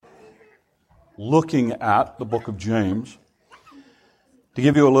looking at the book of James. To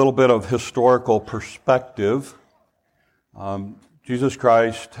give you a little bit of historical perspective, Jesus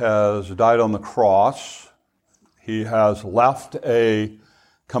Christ has died on the cross. He has left a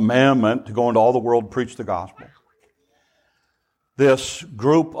commandment to go into all the world and preach the gospel. This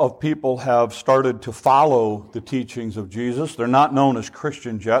group of people have started to follow the teachings of Jesus. They're not known as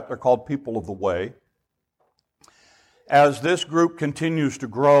Christians yet. They're called people of the way. As this group continues to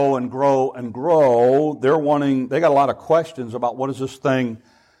grow and grow and grow, they got a lot of questions about what does this thing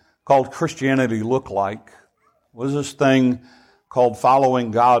called Christianity look like? What does this thing called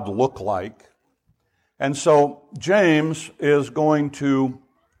following God look like? And so James is going to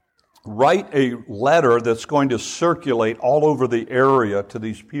write a letter that's going to circulate all over the area to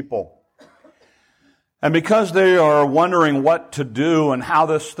these people. And because they are wondering what to do and how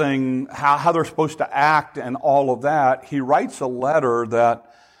this thing, how they're supposed to act and all of that, he writes a letter that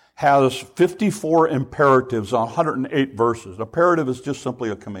has 54 imperatives on 108 verses. An imperative is just simply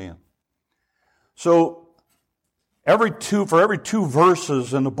a command. So for every two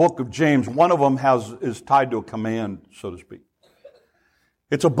verses in the book of James, one of them is tied to a command, so to speak.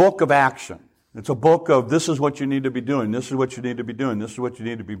 It's a book of action. It's a book of this is what you need to be doing, this is what you need to be doing, this is what you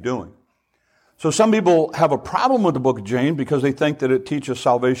need to be doing. So some people have a problem with the book of James because they think that it teaches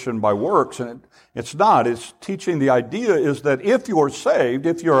salvation by works, and it's not. It's teaching the idea is that if you're saved,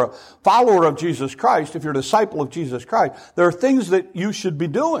 if you're a follower of Jesus Christ, if you're a disciple of Jesus Christ, there are things that you should be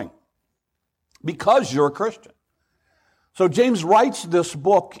doing because you're a Christian. So James writes this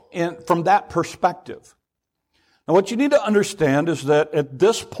book from that perspective. Now what you need to understand is that at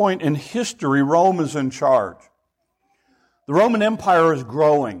this point in history, Rome is in charge. The Roman Empire is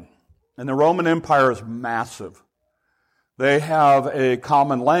growing. And the Roman Empire is massive. They have a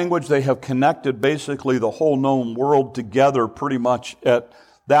common language. They have connected basically the whole known world together pretty much at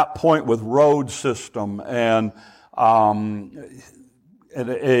that point with road system and a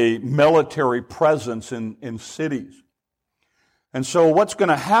military presence in cities. And so what's going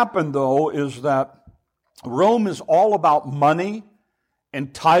to happen, though, is that Rome is all about money,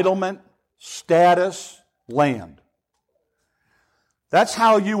 entitlement, status, land. That's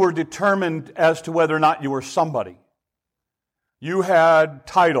how you were determined as to whether or not you were somebody. You had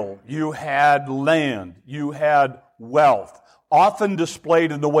title, you had land, you had wealth, often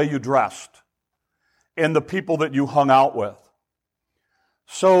displayed in the way you dressed, in the people that you hung out with.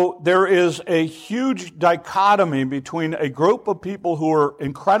 So there is a huge dichotomy between a group of people who are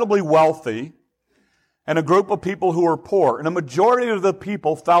incredibly wealthy and a group of people who are poor. And a majority of the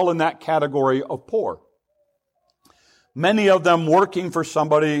people fell in that category of poor. Many of them working for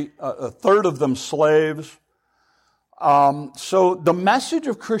somebody, a third of them slaves. So the message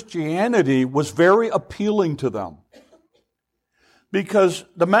of Christianity was very appealing to them. Because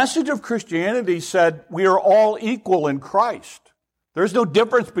the message of Christianity said we are all equal in Christ. There is no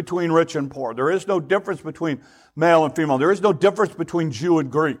difference between rich and poor. There is no difference between male and female. There is no difference between Jew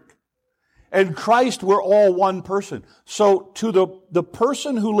and Greek. In Christ, we're all one person. So to the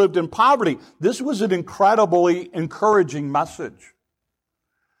person who lived in poverty, this was an incredibly encouraging message.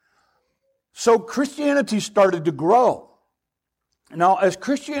 So Christianity started to grow. Now, as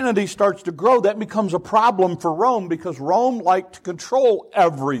Christianity starts to grow, that becomes a problem for Rome because Rome liked to control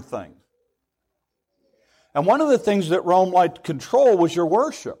everything. And one of the things that Rome liked to control was your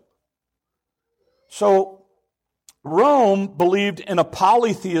worship. So Rome believed in a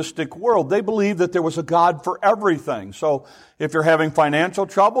polytheistic world. They believed that there was a God for everything. So if you're having financial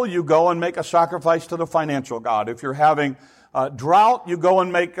trouble, you go and make a sacrifice to the financial God. If you're having drought, you go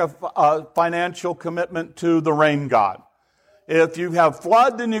and make a financial commitment to the rain God. If you have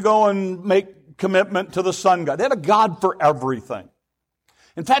flood, then you go and make commitment to the sun God. They had a God for everything.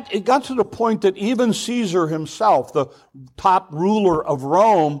 In fact, it got to the point that even Caesar himself, the top ruler of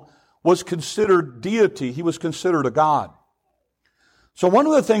Rome, was considered deity. He was considered a god. So one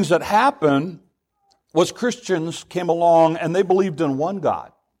of the things that happened was Christians came along and they believed in one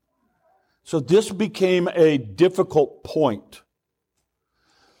God. So this became a difficult point.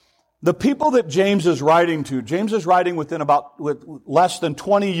 The people that James is writing to, James is writing with less than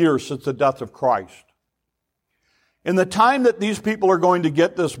 20 years since the death of Christ. In the time that these people are going to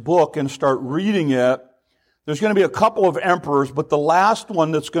get this book and start reading it, there's going to be a couple of emperors, but the last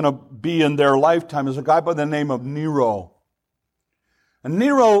one that's going to be in their lifetime is a guy by the name of Nero. And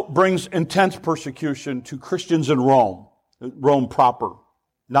Nero brings intense persecution to Christians in Rome, Rome proper,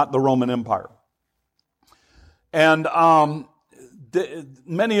 not the Roman Empire. And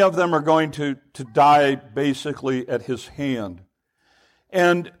many of them are going to die basically at his hand.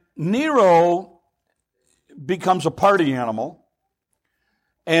 And Nero becomes a party animal.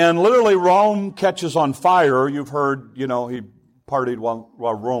 And literally Rome catches on fire. You've heard, he partied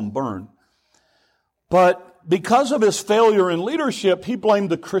while Rome burned. But because of his failure in leadership, he blamed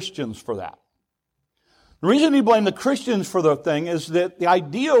the Christians for that. The reason he blamed the Christians for the thing is that the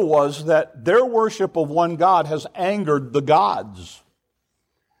idea was that their worship of one God has angered the gods.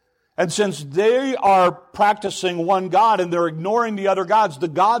 And since they are practicing one God and they're ignoring the other gods, the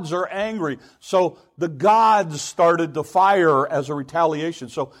gods are angry. So the gods started the fire as a retaliation.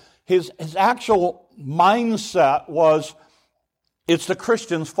 So his actual mindset was, it's the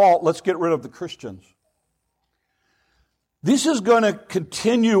Christians' fault, let's get rid of the Christians. This is going to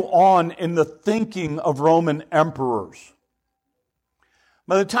continue on in the thinking of Roman emperors.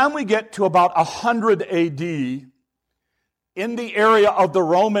 By the time we get to about 100 A.D., in the area of the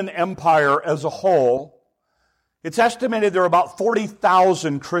Roman Empire as a whole, it's estimated there are about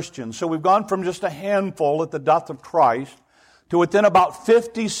 40,000 Christians. So we've gone from just a handful at the death of Christ to within about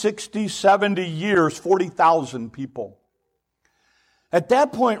 50, 60, 70 years, 40,000 people. At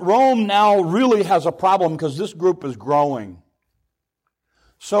that point, Rome now really has a problem because this group is growing.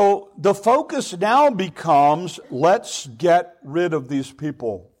 So the focus now becomes, let's get rid of these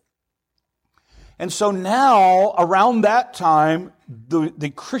people. And so now, around that time,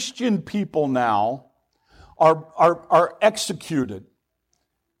 the Christian people now are executed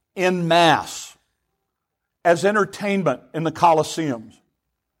en masse as entertainment in the Colosseums.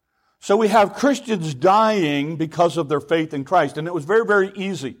 So we have Christians dying because of their faith in Christ. And it was very, very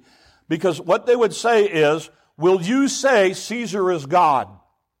easy. Because what they would say is, will you say Caesar is God?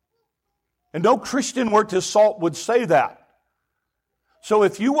 And no Christian worth his salt would say that. So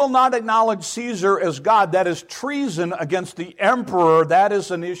if you will not acknowledge Caesar as God, that is treason against the emperor. That is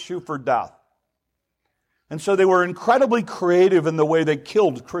an issue for death. And so they were incredibly creative in the way they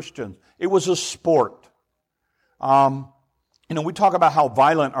killed Christians. It was a sport. We talk about how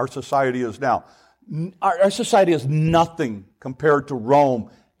violent our society is now. Our society is nothing compared to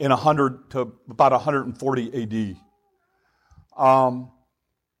Rome in 100 to about 140 A.D.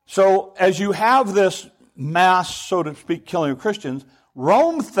 So as you have this mass, so to speak, killing of Christians,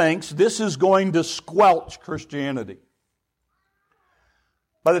 Rome thinks this is going to squelch Christianity.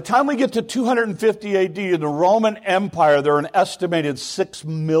 By the time we get to 250 A.D. in the Roman Empire, there are an estimated 6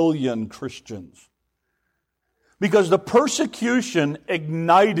 million Christians. Because the persecution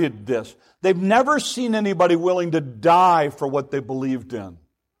ignited this. They've never seen anybody willing to die for what they believed in.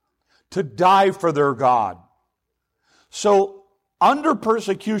 To die for their God. So, under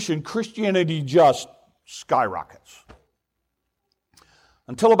persecution, Christianity just skyrockets.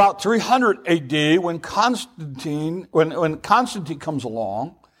 Until about 300 A.D., when Constantine comes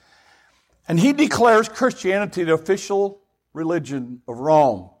along, and he declares Christianity the official religion of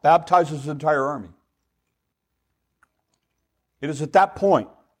Rome, baptizes his entire army. It is at that point,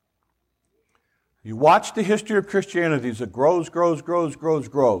 you watch the history of Christianity as it grows,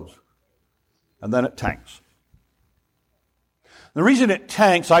 and then it tanks. The reason it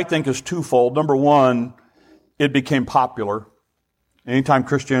tanks, I think, is twofold. Number one, it became popular. Anytime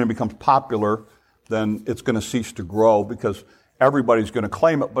Christianity becomes popular, then it's going to cease to grow because everybody's going to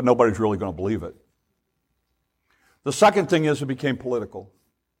claim it, but nobody's really going to believe it. The second thing is it became political.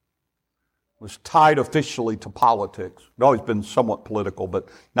 Was tied officially to politics. It's always been somewhat political, but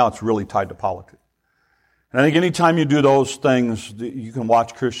now it's really tied to politics. And I think anytime you do those things, you can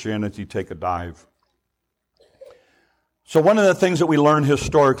watch Christianity take a dive. So one of the things that we learn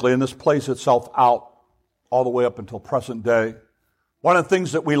historically, and this plays itself out all the way up until present day, one of the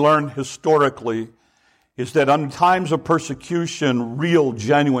things that we learn historically is that in times of persecution, real,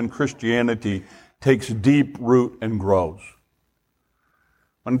 genuine Christianity takes deep root and grows.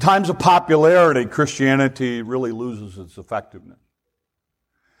 In times of popularity, Christianity really loses its effectiveness.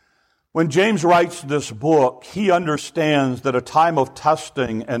 When James writes this book, he understands that a time of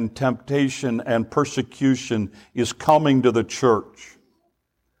testing and temptation and persecution is coming to the church.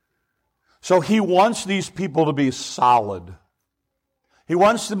 So he wants these people to be solid. He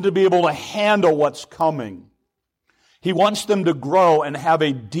wants them to be able to handle what's coming. He wants them to grow and have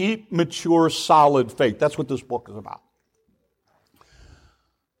a deep, mature, solid faith. That's what this book is about.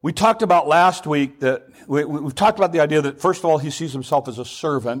 We talked about last week that, we've talked about the idea that, first of all, he sees himself as a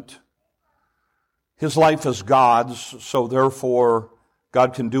servant. His life is God's, so therefore,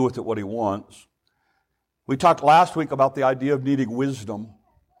 God can do with it what he wants. We talked last week about the idea of needing wisdom.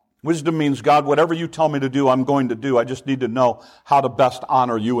 Wisdom means, God, whatever you tell me to do, I'm going to do. I just need to know how to best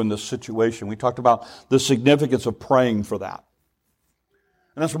honor you in this situation. We talked about the significance of praying for that.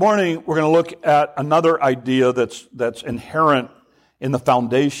 And this morning, we're going to look at another idea that's inherent in the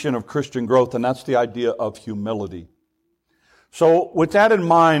foundation of Christian growth, and that's the idea of humility. So with that in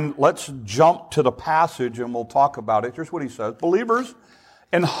mind, let's jump to the passage and we'll talk about it. Here's what he says. Believers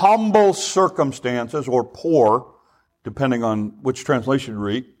in humble circumstances, or poor, depending on which translation you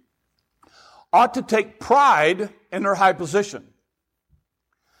read, ought to take pride in their high position.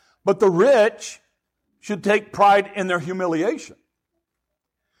 But the rich should take pride in their humiliation,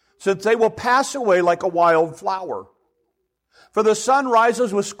 since they will pass away like a wild flower. For the sun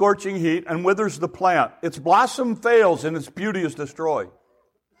rises with scorching heat and withers the plant. Its blossom fails and its beauty is destroyed.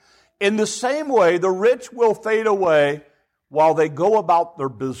 In the same way, the rich will fade away while they go about their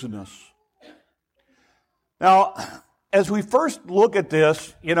business. Now, as we first look at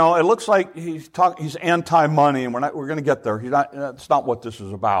this, it looks like he's anti-money, and we're going to get there. That's not what this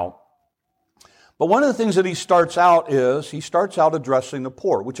is about. But one of the things that he starts out addressing the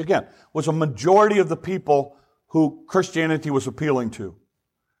poor, which again was a majority of the people who Christianity was appealing to.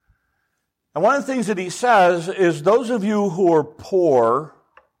 And one of the things that he says is those of you who are poor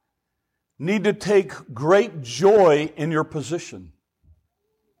need to take great joy in your position.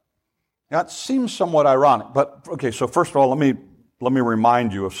 Now, it seems somewhat ironic, but okay, so first of all, let me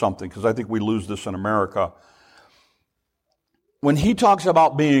remind you of something, because I think we lose this in America. When he talks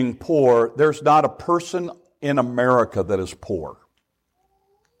about being poor, there's not a person in America that is poor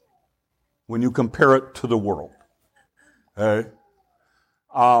when you compare it to the world. Okay?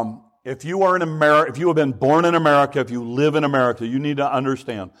 If you are in America, if you have been born in America, if you live in America, you need to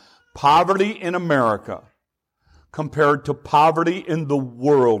understand poverty in America compared to poverty in the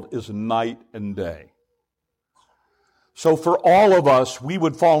world is night and day. So for all of us, we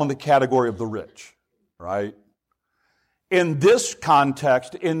would fall in the category of the rich, right? In this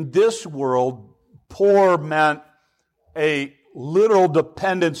context, in this world, poor meant a literal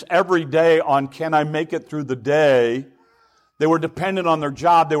dependence every day on, can I make it through the day? They were dependent on their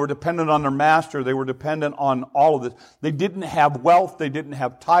job. They were dependent on their master. They were dependent on all of this. They didn't have wealth. They didn't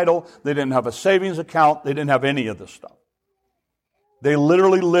have title. They didn't have a savings account. They didn't have any of this stuff. They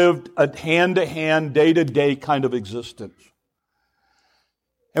literally lived a hand-to-hand, day-to-day kind of existence.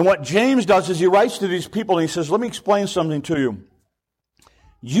 And what James does is he writes to these people and he says, let me explain something to you.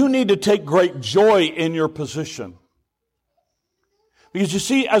 You need to take great joy in your position. Because you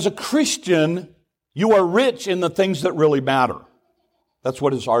see, as a Christian, you are rich in the things that really matter. That's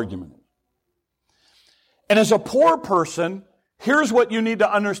what his argument is. And as a poor person, here's what you need to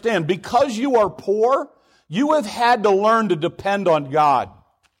understand. Because you are poor, you have had to learn to depend on God.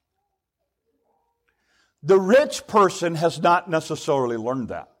 The rich person has not necessarily learned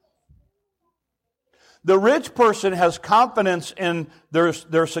that. The rich person has confidence in their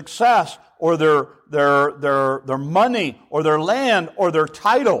success or their money or their land or their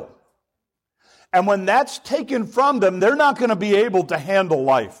title. And when that's taken from them, they're not going to be able to handle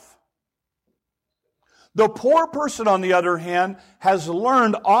life. The poor person, on the other hand, has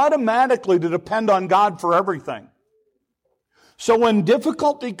learned automatically to depend on God for everything. So when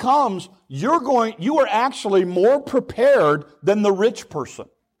difficulty comes, you are actually more prepared than the rich person.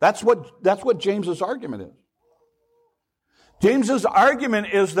 That's what James's argument is. James's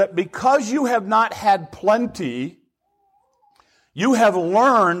argument is that because you have not had plenty, you have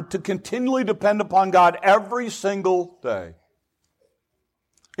learned to continually depend upon God every single day.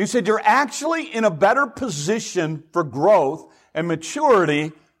 He said you're actually in a better position for growth and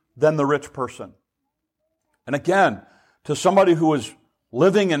maturity than the rich person. And again, to somebody who is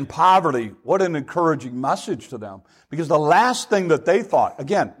living in poverty, what an encouraging message to them. Because the last thing that they thought,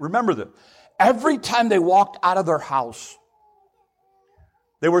 again, remember this, every time they walked out of their house,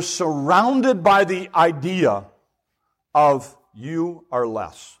 they were surrounded by the idea of you are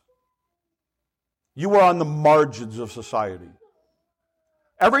less. You are on the margins of society.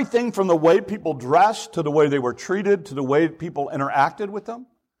 Everything from the way people dressed to the way they were treated to the way people interacted with them,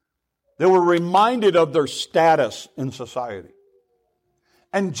 they were reminded of their status in society.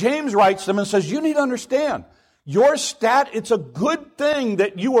 And James writes them and says, you need to understand, it's a good thing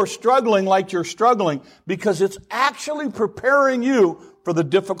that you are struggling like you're struggling because it's actually preparing you for the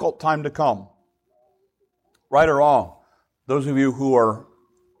difficult time to come. Right or wrong? Those of you who are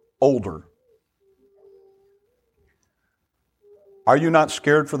older, are you not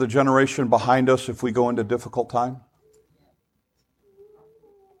scared for the generation behind us if we go into difficult time?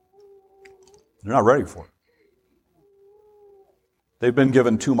 They're not ready for it. They've been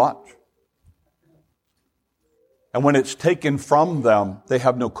given too much. And when it's taken from them, they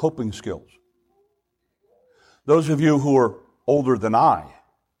have no coping skills. Those of you who are older than I,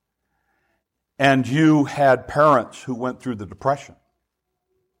 and you had parents who went through the Depression,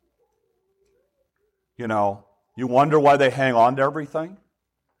 you wonder why they hang on to everything?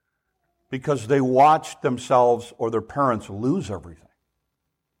 because they watched themselves or their parents lose everything.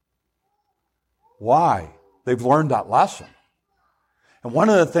 Why? They've learned that lesson. And one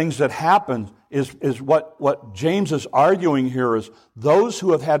of the things that happens is what James is arguing here is those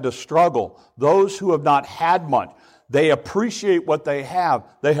who have had to struggle, those who have not had much, they appreciate what they have.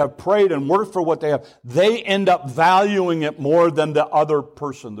 They have prayed and worked for what they have. They end up valuing it more than the other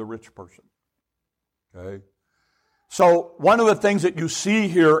person, the rich person. Okay? So one of the things that you see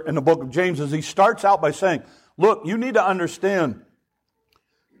here in the book of James is he starts out by saying, look, you need to understand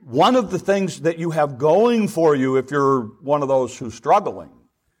one of the things that you have going for you if you're one of those who's struggling,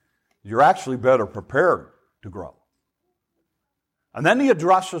 you're actually better prepared to grow. And then he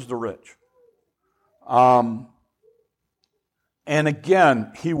addresses the rich. And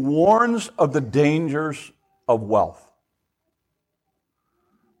again, he warns of the dangers of wealth.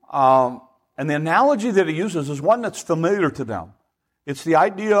 And the analogy that he uses is one that's familiar to them. It's the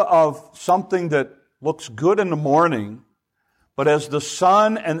idea of something that looks good in the morning, but as the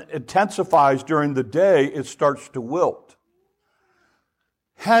sun intensifies during the day, it starts to wilt.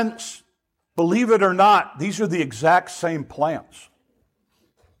 Hence, believe it or not, these are the exact same plants.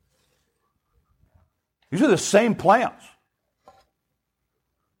 These are the same plants.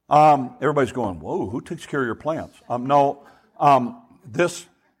 Everybody's going, whoa, who takes care of your plants?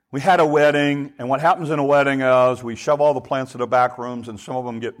 We had a wedding, and what happens in a wedding is we shove all the plants in the back rooms, and some of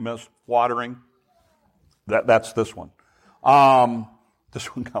them get missed watering. That's this one. This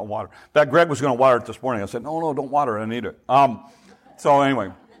one got water. In fact, Greg was going to water it this morning. I said, no, don't water it. I need it. So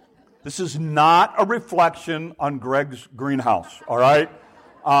anyway, this is not a reflection on Greg's greenhouse, all right?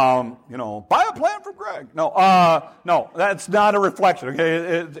 Buy a plant from Greg. No, that's not a reflection,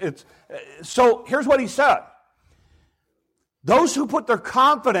 okay? So here's what he said. Those who put their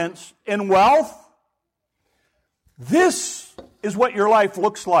confidence in wealth, this is what your life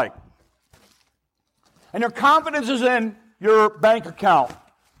looks like. And your confidence is in your bank account.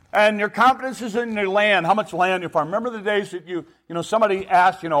 And your confidence is in your land, how much land you farm. Remember the days that somebody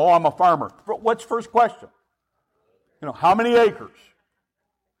asked, I'm a farmer. What's first question? How many acres?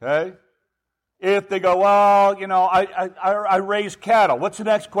 Okay? If they go, I raise cattle. What's the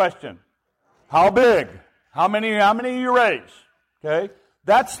next question? How big? How many you raise? Okay?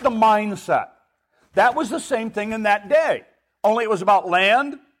 That's the mindset. That was the same thing in that day. Only it was about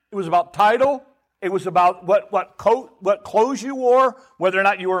land, it was about title, it was about what clothes you wore, whether or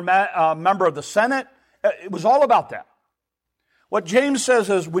not you were a member of the Senate. It was all about that. What James says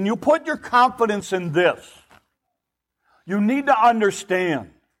is when you put your confidence in this, you need to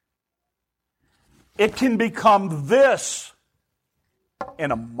understand it can become this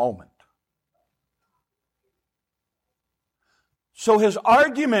in a moment. So his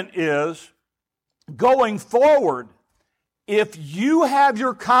argument is, going forward, if you have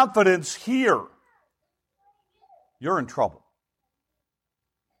your confidence here, you're in trouble.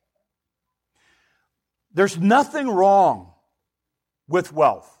 There's nothing wrong with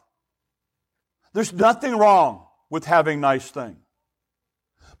wealth. There's nothing wrong with having nice things.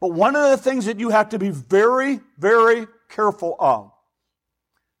 But one of the things that you have to be very, very careful of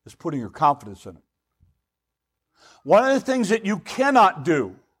is putting your confidence in it. One of the things that you cannot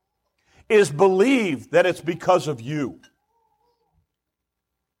do is believe that it's because of you.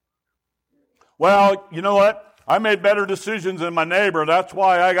 Well, you know what? I made better decisions than my neighbor. That's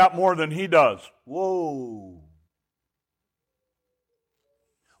why I got more than he does. Whoa.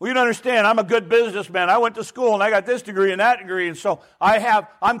 Well, you don't understand. I'm a good businessman. I went to school and I got this degree and that degree, and so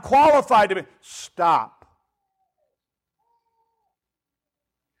I'm qualified to be. Stop.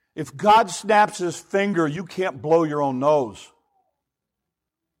 If God snaps his finger, you can't blow your own nose.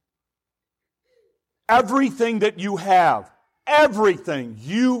 Everything that you have, everything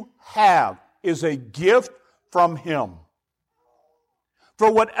you have is a gift from him. For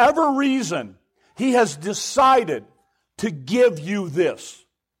whatever reason, he has decided to give you this.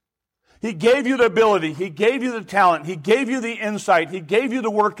 He gave you the ability. He gave you the talent. He gave you the insight. He gave you the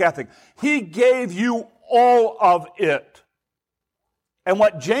work ethic. He gave you all of it. And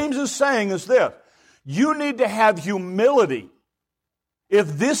what James is saying is this. You need to have humility.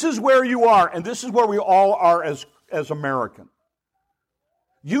 If this is where you are, and this is where we all are as Americans,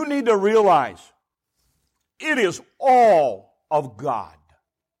 you need to realize it is all of God.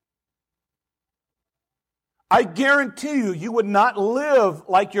 I guarantee you would not live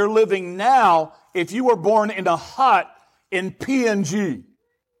like you're living now if you were born in a hut in PNG.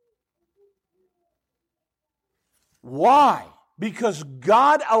 Why? Because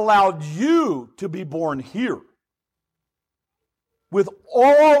God allowed you to be born here with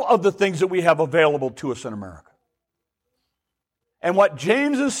all of the things that we have available to us in America. And what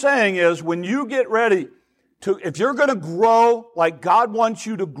James is saying is when you get ready to, if you're going to grow like God wants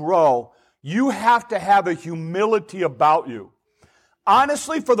you to grow, you have to have a humility about you.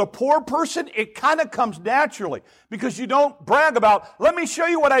 Honestly, for the poor person, it kind of comes naturally because you don't brag about, let me show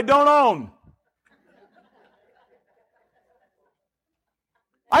you what I don't own.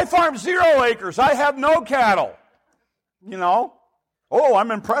 I farm 0 acres. I have no cattle. You know? Oh,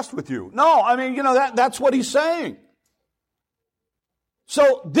 I'm impressed with you. No, I mean, that's what he's saying.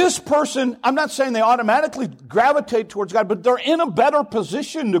 So this person, I'm not saying they automatically gravitate towards God, but they're in a better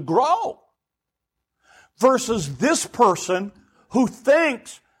position to grow. Versus this person who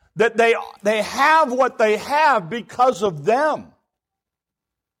thinks that they have what they have because of them.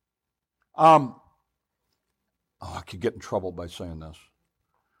 I could get in trouble by saying this.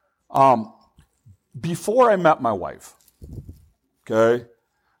 Before I met my wife, okay,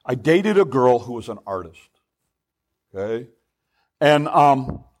 I dated a girl who was an artist, okay, and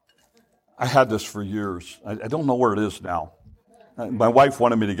I had this for years. I don't know where it is now. My wife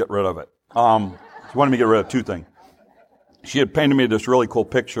wanted me to get rid of it. She wanted me to get rid of 2 things. She had painted me this really cool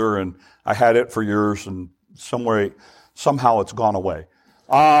picture, and I had it for years, and somehow it's gone away.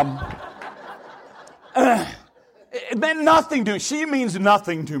 It meant nothing to me. She means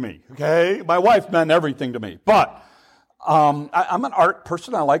nothing to me, okay? My wife meant everything to me. But I'm an art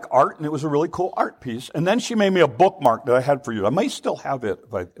person. I like art, and it was a really cool art piece. And then she made me a bookmark that I had for you. I may still have it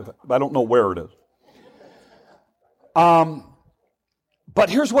if I don't know where it is. But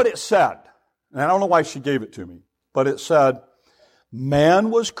here's what it said. And I don't know why she gave it to me. But it said,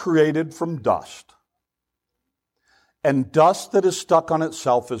 man was created from dust, and dust that is stuck on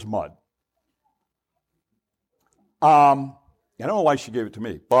itself is mud. I don't know why she gave it to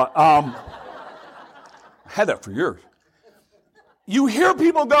me, but I had that for years. You hear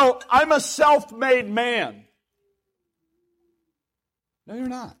people go, I'm a self-made man. No, you're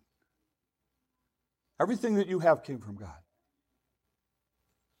not. Everything that you have came from God.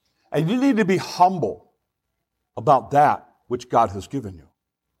 And you need to be humble about that which God has given you.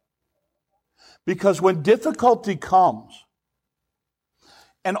 Because when difficulty comes,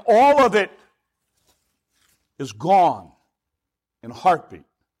 and all of it is gone in a heartbeat,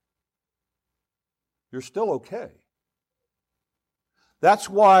 you're still okay. That's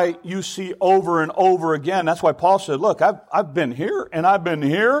why you see over and over again, that's why Paul said, look, I've been here and I've been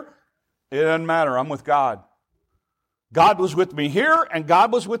here. It doesn't matter, I'm with God. God was with me here and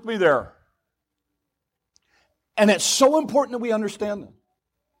God was with me there. And it's so important that we understand that.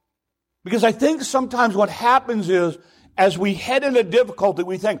 Because I think sometimes what happens is, as we head into difficulty,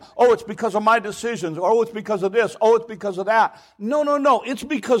 we think, oh, it's because of my decisions. Oh, it's because of this. Oh, it's because of that. No. It's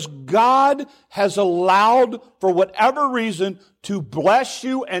because God has allowed, for whatever reason, to bless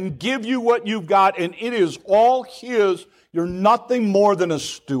you and give you what you've got, and it is all His. You're nothing more than a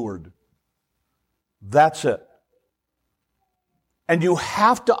steward. That's it. And you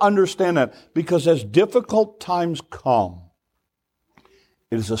have to understand that, because as difficult times come,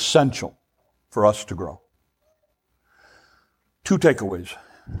 it is essential for us to grow. 2 takeaways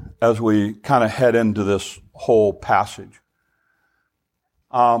as we kind of head into this whole passage.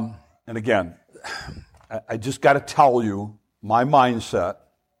 And again, I just got to tell you my mindset,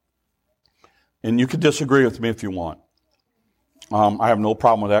 and you can disagree with me if you want. I have no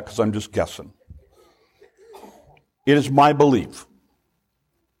problem with that because I'm just guessing. It is my belief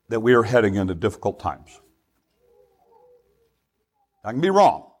that we are heading into difficult times. I can be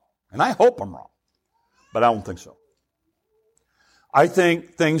wrong, and I hope I'm wrong, but I don't think so. I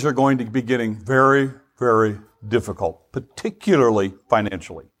think things are going to be getting very, very difficult, particularly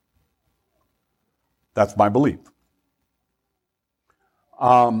financially. That's my belief.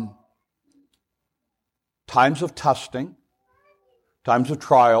 Times of testing, times of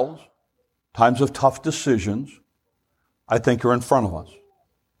trials, times of tough decisions, I think are in front of us.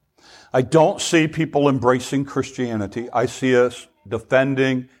 I don't see people embracing Christianity. I see us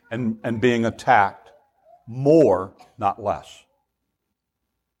defending and being attacked more, not less.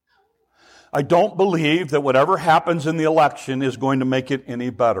 I don't believe that whatever happens in the election is going to make it any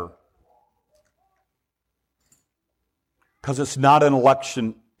better. Because it's not an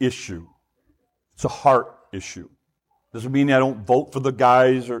election issue. It's a heart issue. Doesn't mean I don't vote for the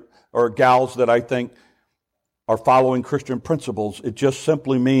guys or gals that I think are following Christian principles. It just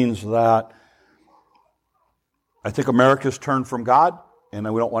simply means that I think America's turned from God,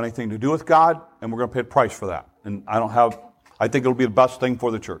 and we don't want anything to do with God, and we're going to pay a price for that. And I think it'll be the best thing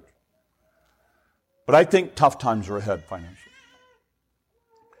for the church. But I think tough times are ahead financially.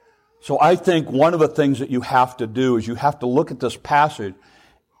 So I think one of the things that you have to do is you have to look at this passage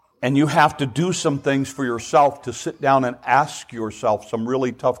And you have to do some things for yourself to sit down and ask yourself some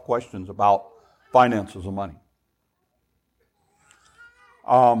really tough questions about finances and money.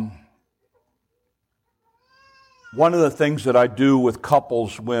 One of the things that I do with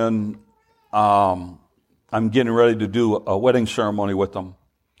couples when I'm getting ready to do a wedding ceremony with them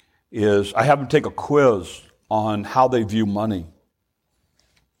is I have them take a quiz on how they view money.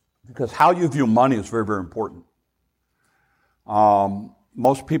 Because how you view money is very, very important.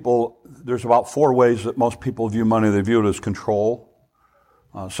 Most people, there's about 4 ways that most people view money. They view it as control.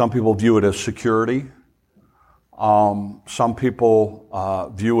 Some people view it as security. Some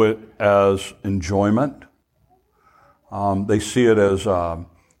people view it as enjoyment. They see it as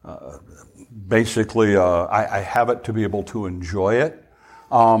basically, I have it to be able to enjoy it.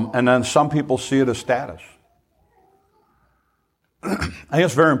 And then some people see it as status. I think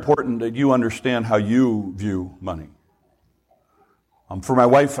it's very important that you understand how you view money. For my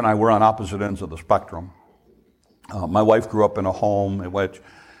wife and I, we're on opposite ends of the spectrum. My wife grew up in a home in which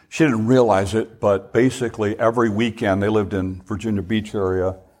she didn't realize it, but basically every weekend, they lived in Virginia Beach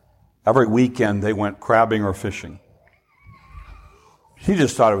area, every weekend they went crabbing or fishing. She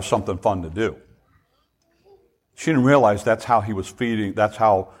just thought it was something fun to do. She didn't realize that's how he was feeding, that's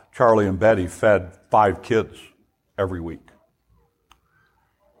how Charlie and Betty fed 5 kids every week.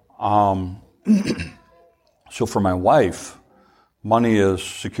 So for my wife, money is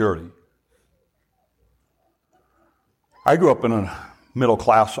security. I grew up in a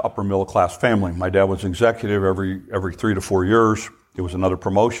upper middle class family. My dad was executive every 3 to 4 years. It was another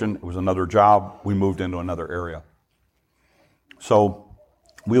promotion. It was another job. We moved into another area. So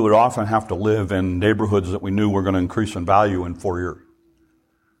we would often have to live in neighborhoods that we knew were going to increase in value in 4 years.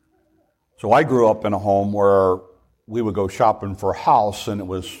 So I grew up in a home where we would go shopping for a house, and it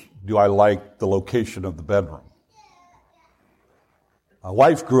was, do I like the location of the bedroom? My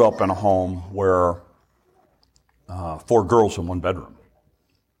wife grew up in a home where 4 girls in 1 bedroom.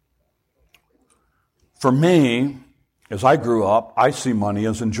 For me, as I grew up, I see money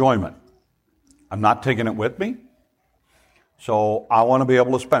as enjoyment. I'm not taking it with me, so I want to be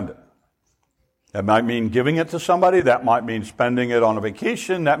able to spend it. That might mean giving it to somebody. That might mean spending it on a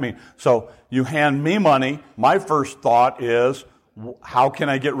vacation. So you hand me money, my first thought is, how can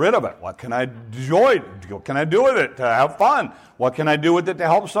I get rid of it? What can I enjoy? What can I do with it to have fun? What can I do with it to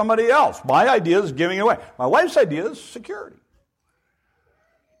help somebody else? My idea is giving it away. My wife's idea is security.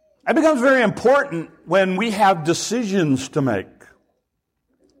 It becomes very important when we have decisions to make.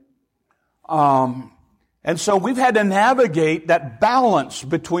 And so we've had to navigate that balance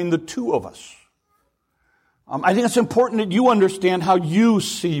between the two of us. I think it's important that you understand how you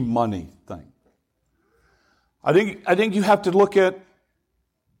see money thing. I think you have to look at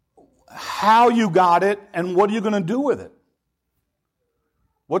how you got it and what are you going to do with it.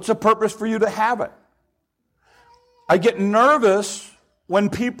 What's the purpose for you to have it? I get nervous when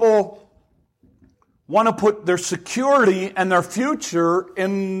people want to put their security and their future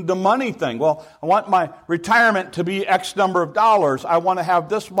in the money thing. Well, I want my retirement to be X number of dollars. I want to have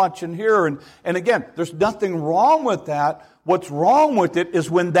this much in here. And again, there's nothing wrong with that. What's wrong with it is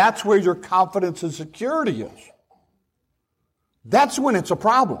when that's where your confidence and security is. That's when it's a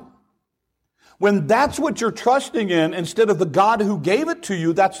problem. When that's what you're trusting in instead of the God who gave it to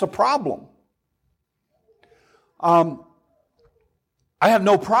you, that's the problem. I have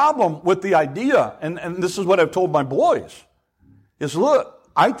no problem with the idea, and this is what I've told my boys, is look,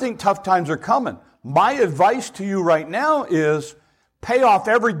 I think tough times are coming. My advice to you right now is pay off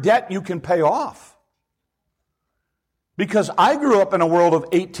every debt you can pay off. Because I grew up in a world of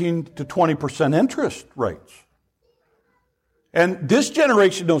 18 to 20% interest rates. And this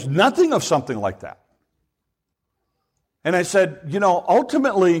generation knows nothing of something like that. And I said,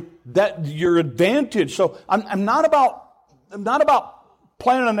 ultimately, that your advantage. So I'm not about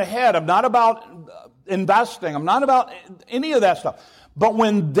planning ahead. I'm not about investing. I'm not about any of that stuff. But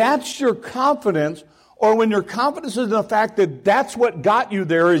when that's your confidence, or when your confidence is in the fact that that's what got you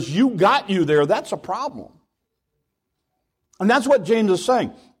there, is you got you there, that's a problem. And that's what James is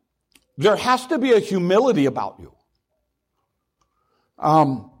saying. There has to be a humility about you.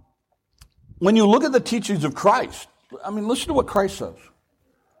 When you look at the teachings of Christ, listen to what Christ says.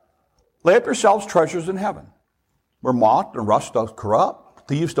 Lay up yourselves treasures in heaven, where moth and rust does corrupt,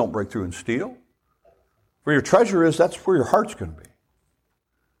 thieves don't break through and steal. Where your treasure is, that's where your heart's going to be.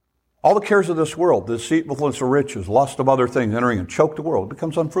 All the cares of this world, the deceitfulness of riches, lust of other things, entering and choke the world,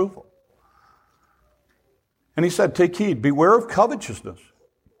 becomes unfruitful. And he said, take heed, beware of covetousness.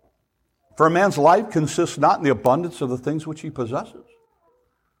 For a man's life consists not in the abundance of the things which he possesses.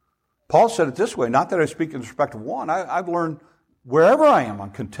 Paul said it this way, not that I speak in respect of one. I've learned Wherever I am,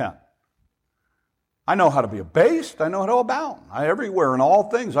 I'm content. I know how to be abased. I know how to abound. Everywhere in all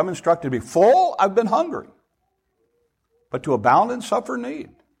things, I'm instructed to be full. I've been hungry. But to abound and suffer need.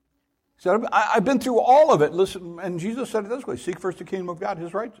 He said, I've been through all of it. Listen, and Jesus said it this way, seek first the kingdom of God,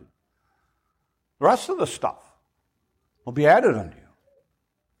 His righteousness. The rest of the stuff will be added unto you.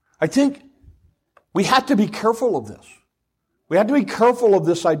 I think we have to be careful of this. We have to be careful of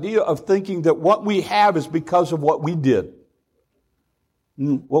this idea of thinking that what we have is because of what we did.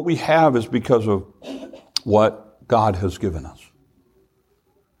 What we have is because of what God has given us.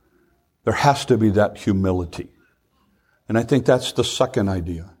 There has to be that humility. And I think that's the second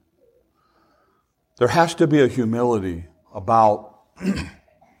idea. There has to be a humility about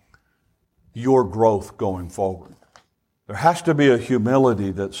your growth going forward. There has to be a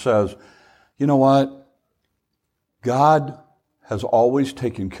humility that says, you know what? God has always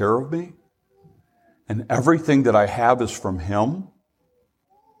taken care of me, and everything that I have is from Him,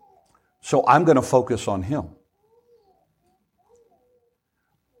 so I'm going to focus on Him.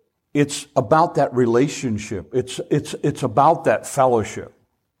 It's about that relationship. It's about that fellowship.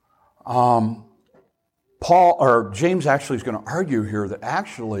 James actually is going to argue here that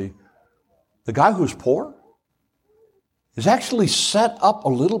actually the guy who's poor is actually set up a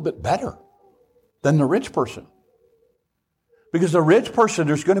little bit better than the rich person. Because the rich person,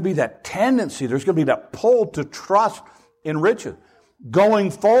 there's going to be that tendency, there's going to be that pull to trust in riches.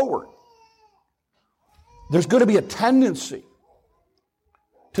 Going forward, there's going to be a tendency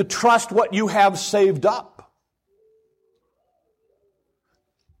to trust what you have saved up.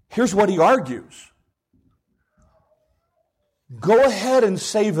 Here's what he argues. Go ahead and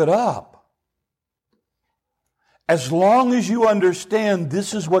save it up. As long as you understand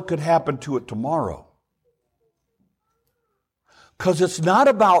this is what could happen to it tomorrow. Because it's not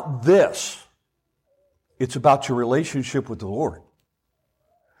about this. It's about your relationship with the Lord.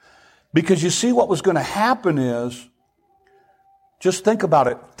 Because you see what was going to happen is, just think about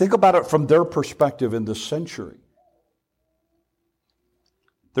it. Think about it from their perspective in this century.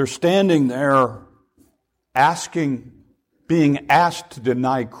 They're standing there being asked to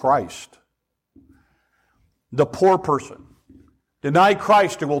deny Christ. The poor person. Deny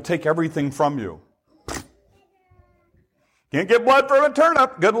Christ and we'll take everything from you. Can't get blood from a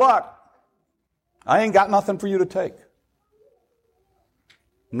turnip. Good luck. I ain't got nothing for you to take.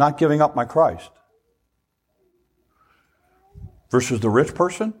 I'm not giving up my Christ. Versus the rich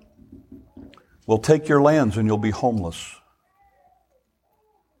person, we'll take your lands and you'll be homeless.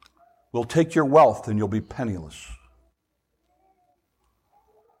 We'll take your wealth and you'll be penniless.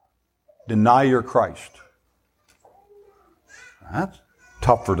 Deny your Christ. That's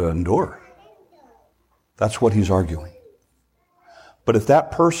tougher to endure. That's what he's arguing. But if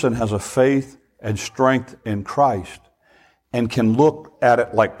that person has a faith and strength in Christ and can look at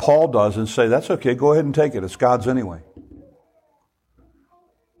it like Paul does and say, that's okay, go ahead and take it. It's God's anyway.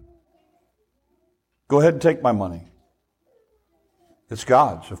 Go ahead and take my money. It's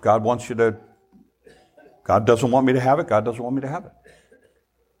God's. If God wants you to, God doesn't want me to have it, God doesn't want me to have it.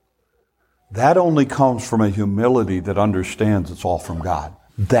 That only comes from a humility that understands it's all from God.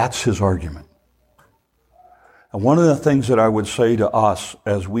 That's his argument. And one of the things that I would say to us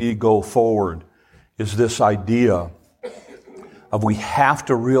as we go forward is this idea of we have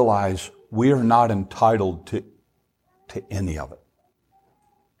to realize we are not entitled to any of it.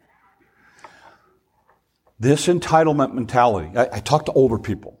 This entitlement mentality, I talk to older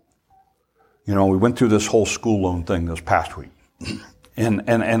people. You know, we went through this whole school loan thing this past week. And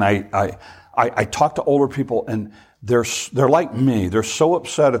I talk to older people and they're like me. They're so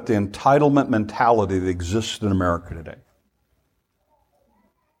upset at the entitlement mentality that exists in America today.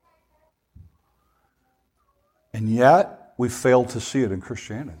 And yet, we fail to see it in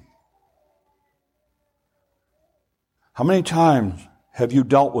Christianity. How many times have you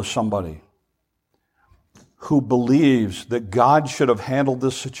dealt with somebody who believes that God should have handled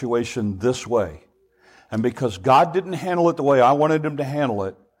this situation this way? And because God didn't handle it the way I wanted him to handle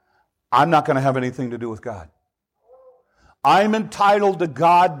it, I'm not going to have anything to do with God. I'm entitled to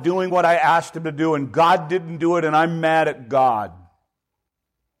God doing what I asked him to do, and God didn't do it, and I'm mad at God.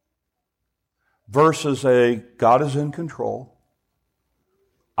 Versus God is in control.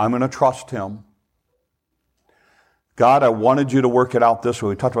 I'm going to trust him. God, I wanted you to work it out this way.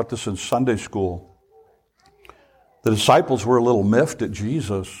 We talked about this in Sunday school. The disciples were a little miffed at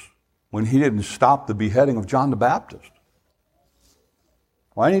Jesus when he didn't stop the beheading of John the Baptist.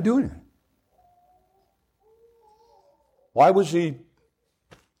 Why didn't he do anything? Why was he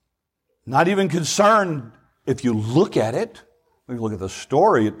not even concerned? If you look at it, when you look at the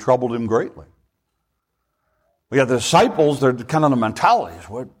story, it troubled him greatly. We got the disciples, they're kind of the mentalities.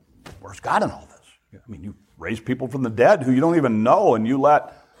 Where's God in all this? I mean, you raise people from the dead who you don't even know, and you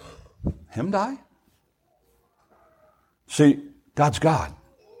let him die? See, God's God.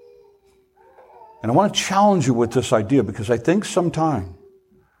 And I want to challenge you with this idea, because I think sometimes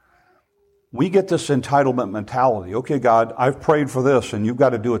we get this entitlement mentality. Okay, God, I've prayed for this, and you've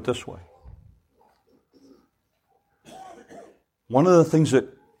got to do it this way. One of the things that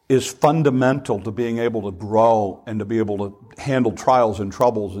is fundamental to being able to grow and to be able to handle trials and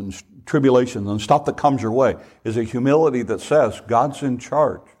troubles and tribulations and stuff that comes your way is a humility that says, God's in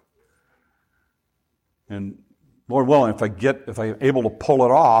charge. And Lord willing, if I'm able to pull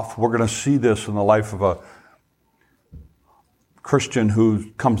it off, we're going to see this in the life of a Christian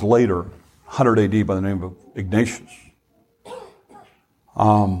who comes later, 100 AD, by the name of Ignatius.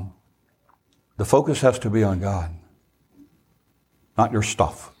 The focus has to be on God, not your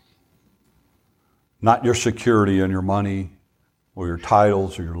stuff. Not your security and your money or your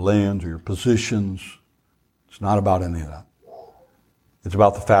titles or your lands or your positions. It's not about any of that. It's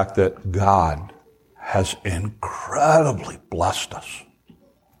about the fact that God has incredibly blessed us.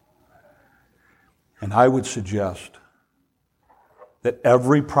 And I would suggest that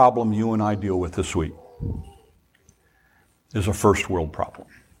every problem you and I deal with this week is a first world problem.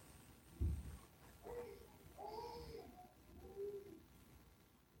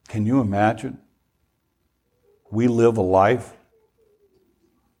 Can you imagine? We live a life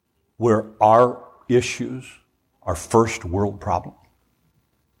where our issues are first world problems.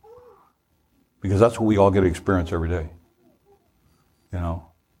 Because that's what we all get to experience every day. You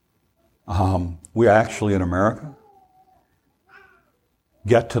know, we actually in America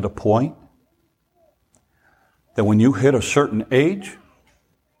get to the point that when you hit a certain age,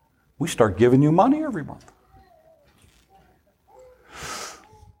 we start giving you money every month.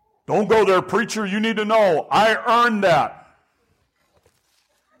 Don't go there, preacher. You need to know. I earned that.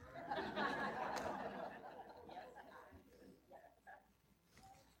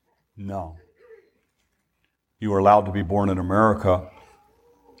 No. You are allowed to be born in America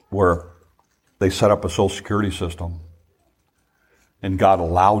where they set up a social security system and God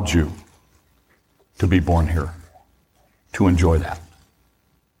allowed you to be born here to enjoy that.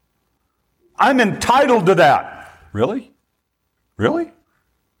 I'm entitled to that. Really? Really?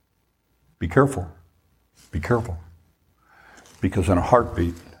 Be careful. Be careful. Because in a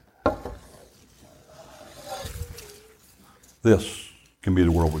heartbeat, this can be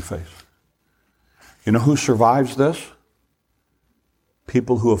the world we face. You know who survives this?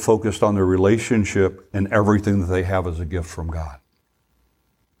 People who have focused on their relationship and everything that they have as a gift from God.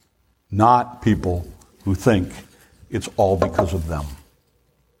 Not people who think it's all because of them.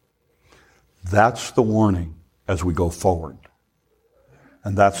 That's the warning as we go forward.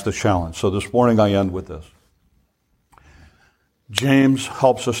 And that's the challenge. So this morning I end with this. James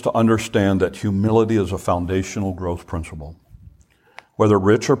helps us to understand that humility is a foundational growth principle. Whether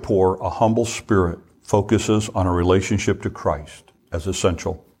rich or poor, a humble spirit focuses on a relationship to Christ as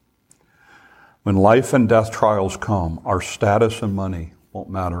essential. When life and death trials come, our status and money won't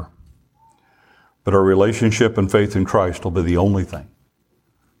matter. But our relationship and faith in Christ will be the only thing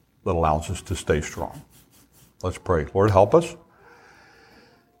that allows us to stay strong. Let's pray. Lord, help us.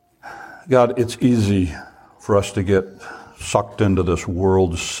 God, it's easy for us to get sucked into this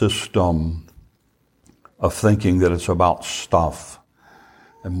world system of thinking that it's about stuff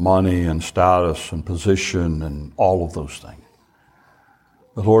and money and status and position and all of those things.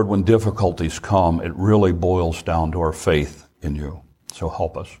 But Lord, when difficulties come, it really boils down to our faith in you. So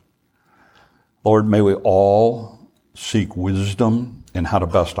help us. Lord, may we all seek wisdom in how to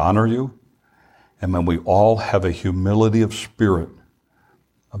best honor you, and may we all have a humility of spirit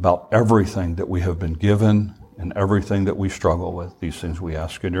about everything that we have been given and everything that we struggle with. These things we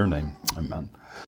ask in your name. Amen.